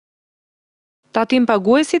Tatim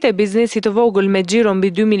paguesit e biznesit të vogël me xhiro mbi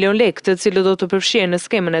 2 milion lekë, të cilët do të përfshihen në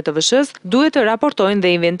skemën e TVSH-s, duhet të raportojnë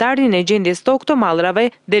dhe inventarin e gjendjes stok të mallrave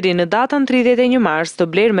deri në datën 31 mars, të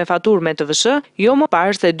blerë me faturë me TVSH, jo më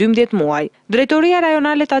parë se 12 muaj. Drejtoria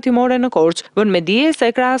Rajonale Tatimore në Korçë bën me dije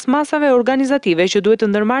se krahas masave organizative që duhet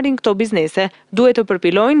të ndërmarrin këto biznese, duhet të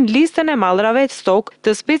përpilojnë listën e mallrave stok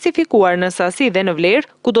të specifikuar në sasi dhe në vlerë,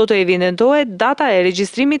 ku do të evidentohet data e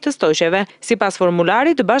regjistrimit të stoqeve, sipas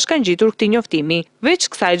formularit të bashkangjitur këtij njoftimi. Veç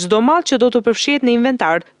kësaj, çdo mall që do të përfshihet në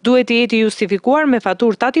inventar duhet të jetë justifikuar me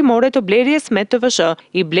faturë tatimore të blerjes me TVSH,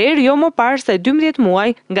 i blerë jo më parë se 12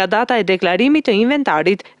 muaj nga data e deklarimit të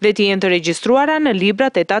inventarit dhe të jenë të regjistruara në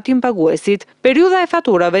librat e tatim paguesit. Periudha e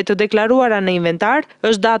faturave të deklaruara në inventar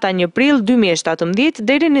është data 1 prill 2017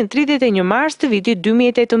 deri në 31 mars të vitit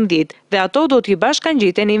 2018 dhe ato do t'i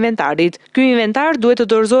bashkangjiten inventarit. Ky inventar duhet të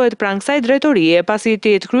dorëzohet pranë kësaj drejtorie pasi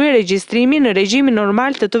të jetë kryer regjistrimi në regjimin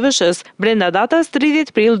normal të TVSH-s brenda datës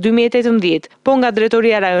 30 prill 2018, po nga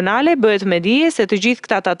drejtoria rajonale bëhet me dije se të gjithë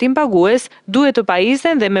këta tatim pagues duhet të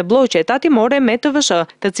pajisen dhe me bloqe tatimore me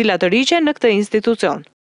TVSH, të cilat të riqen në këtë institucion.